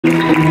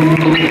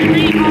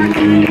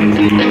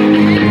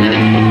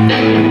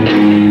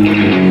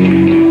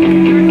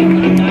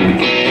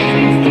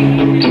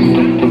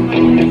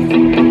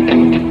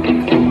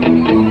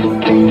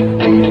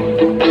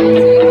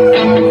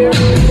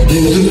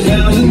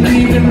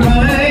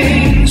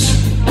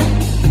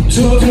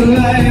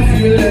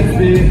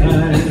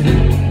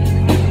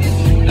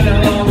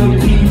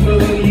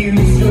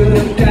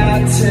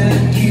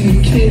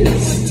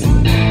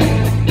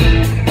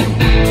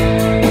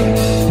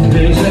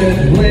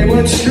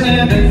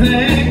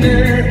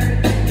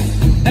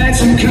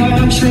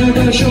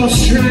Controversial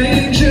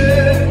stranger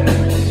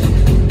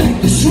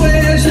who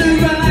swears the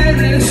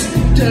virus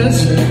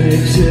doesn't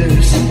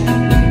exist.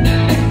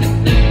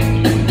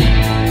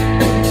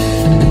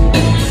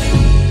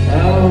 I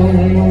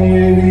don't know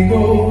where we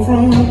go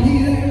from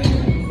here.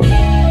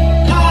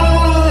 I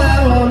don't know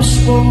how I'm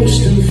supposed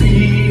to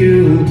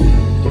feel.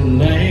 The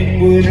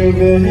language of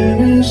the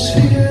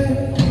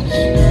hemispheres,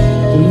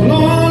 the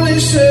lonely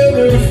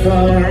silver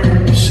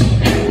farms.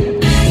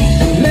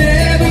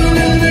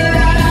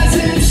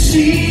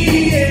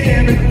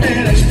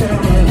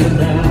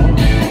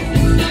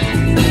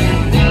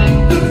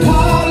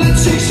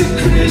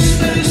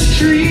 Christmas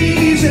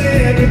trees,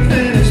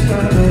 everything is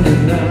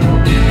burning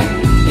now.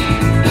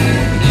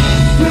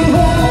 The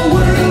whole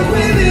world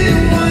within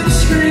one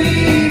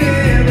screen,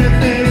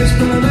 everything is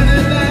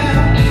burning now.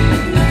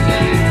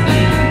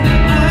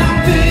 I'm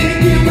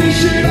thinking we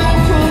should all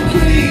come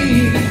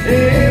clean,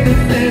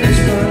 everything is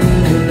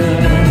burning now.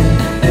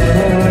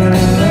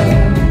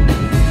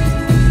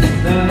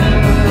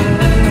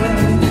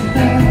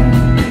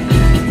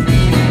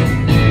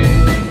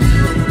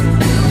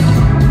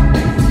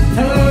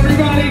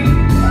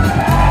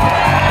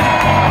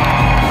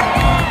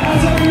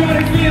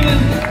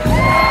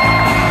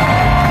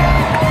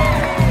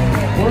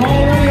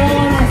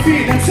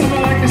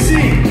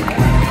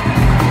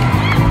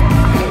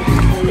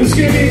 It's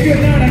gonna be a good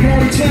night, I can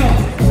already tell.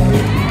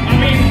 I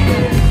mean,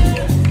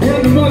 we're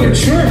in the mother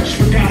church,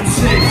 for God's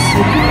sakes.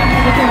 We're gonna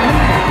have a good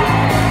night.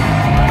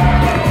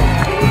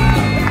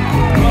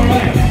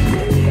 Alright.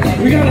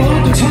 We got a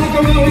lot to talk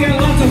about, we got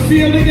a lot to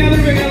feel together,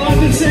 we got a lot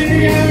to sing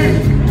together.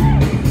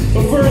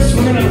 But first,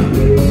 we're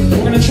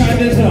gonna try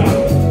this out.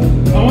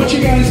 I want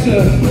you guys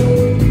to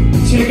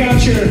take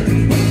out your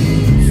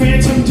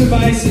phantom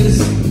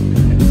devices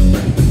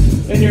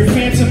and your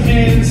phantom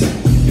hands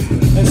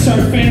and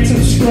start phantom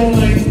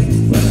scrolling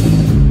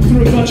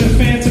through a bunch of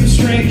phantom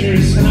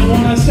strangers, and I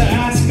want us to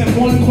ask them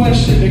one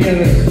question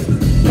together.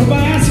 But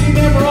by asking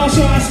them, we're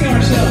also asking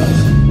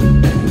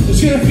ourselves.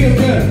 It's gonna feel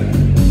good.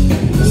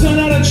 It's not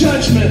out of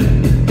judgment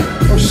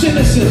or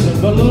cynicism,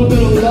 but a little bit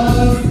of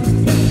love.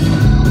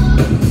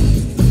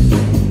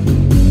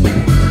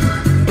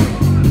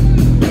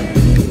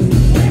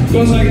 It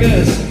goes like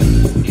this.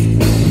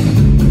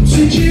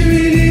 Did you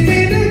really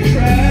mean to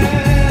cry?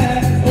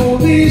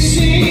 Only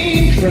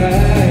seen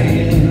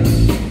crying.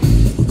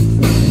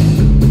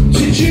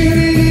 Did you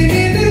really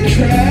need to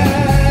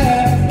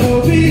cry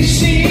or be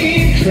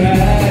seen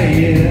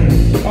crying?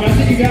 Oh, I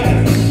think you got it.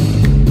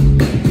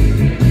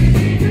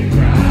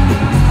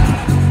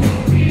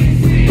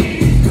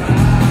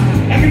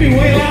 That can be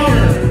way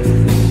louder.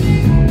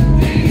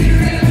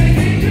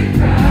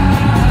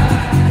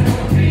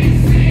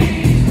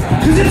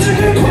 Because it's a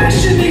good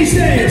question these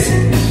days.